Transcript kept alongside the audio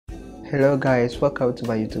Hello guys, welcome to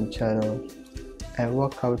my YouTube channel and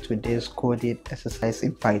welcome to this coding exercise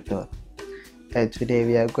in Python. And today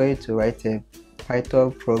we are going to write a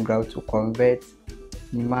Python program to convert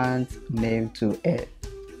month name to a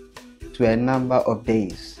number of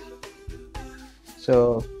days.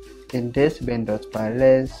 So in this main.py,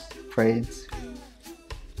 let's print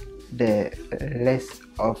the list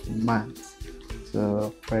of months.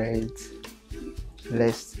 So print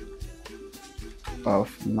list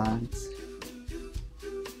of months.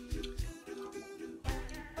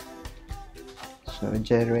 So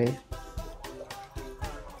January,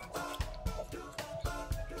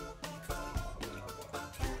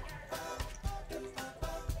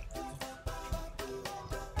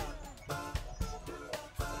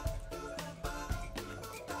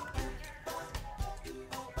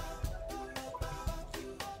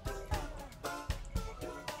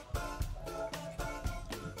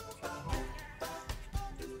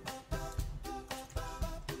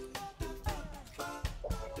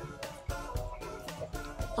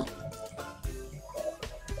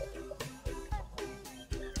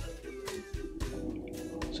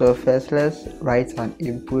 so first let's write an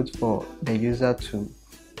input for the user to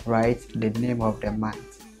write the name of the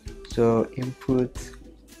month. So input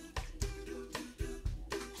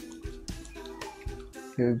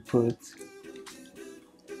the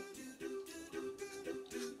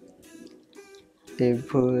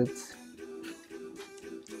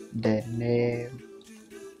name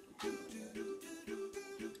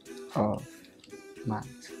of month.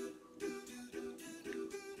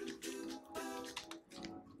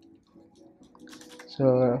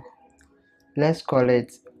 So let's call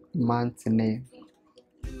it month name.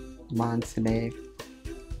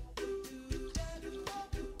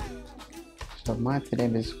 So month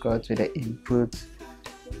name is equal to the input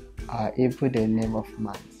the name of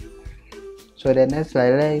month. So the next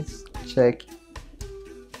slide, let's check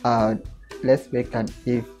let's make an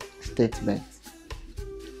if statement.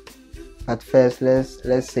 At first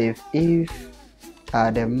let's say if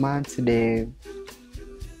the month name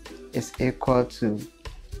is equal to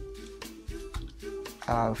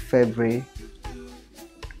February,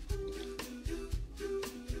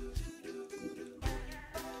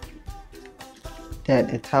 then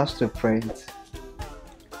it has to print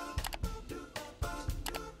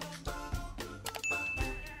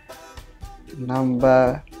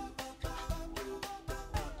number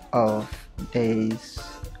of days.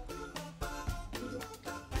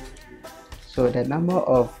 So the number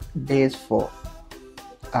of days for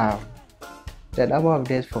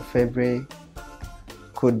February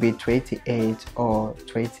could be 28 or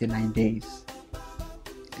 29 days.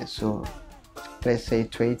 So let's say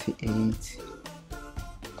 28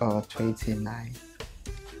 or 29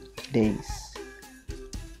 days.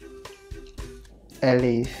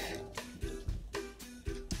 Elif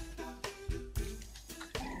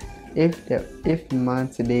if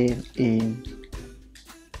month name in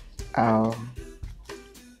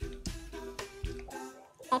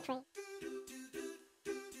April.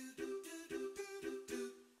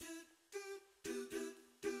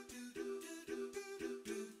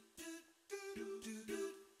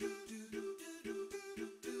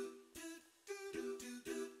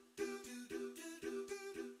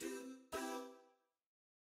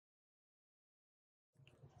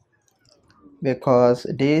 because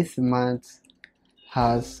this month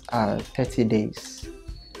has 30 days.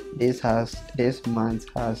 This month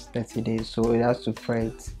has 30 days, so it has to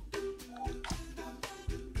print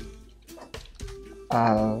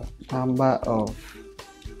number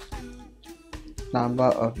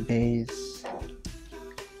of days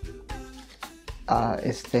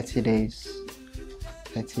is 30 days.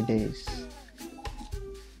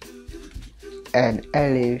 And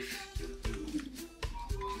elif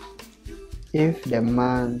if the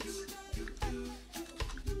month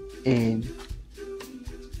in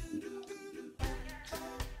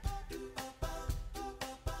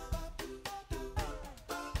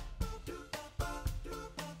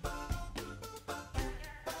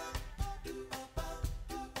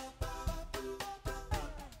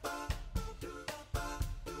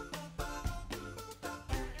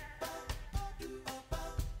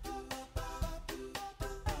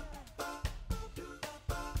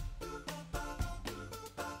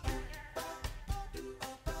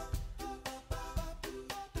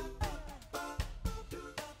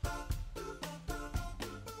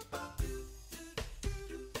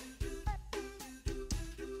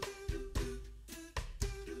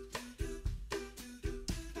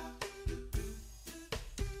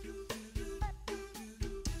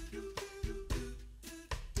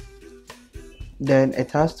then it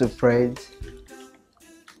has to print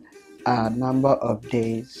number of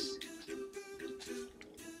days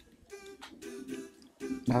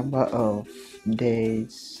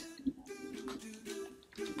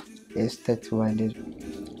is 31 days.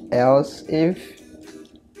 Else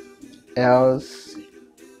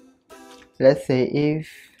let's say if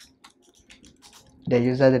the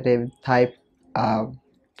user didn't type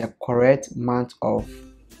the correct month,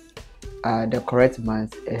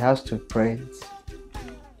 it has to print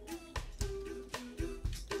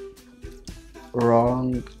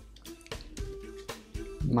wrong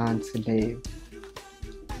month name.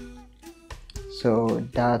 So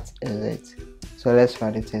that is it. So let's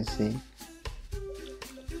run it and see.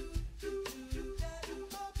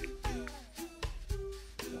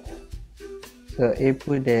 So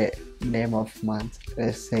input the name of month,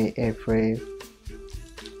 let's say April.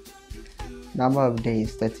 Number of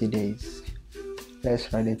days, 30 days.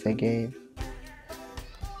 Let's run it again.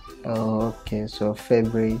 Okay, so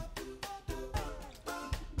February.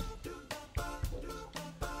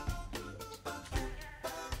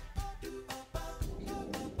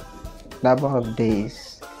 Number of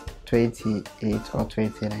days, 28 or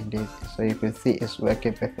 29 days. So you can see it's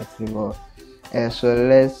working perfectly well. And so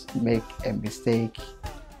let's make a mistake,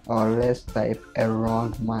 or let's type a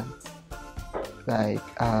wrong month. Like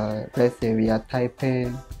let's say we are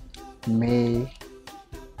typing May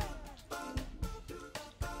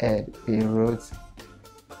and we wrote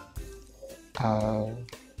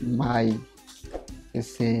May.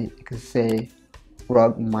 You can say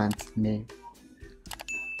wrong month name.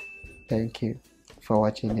 Thank you for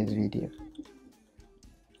watching this video.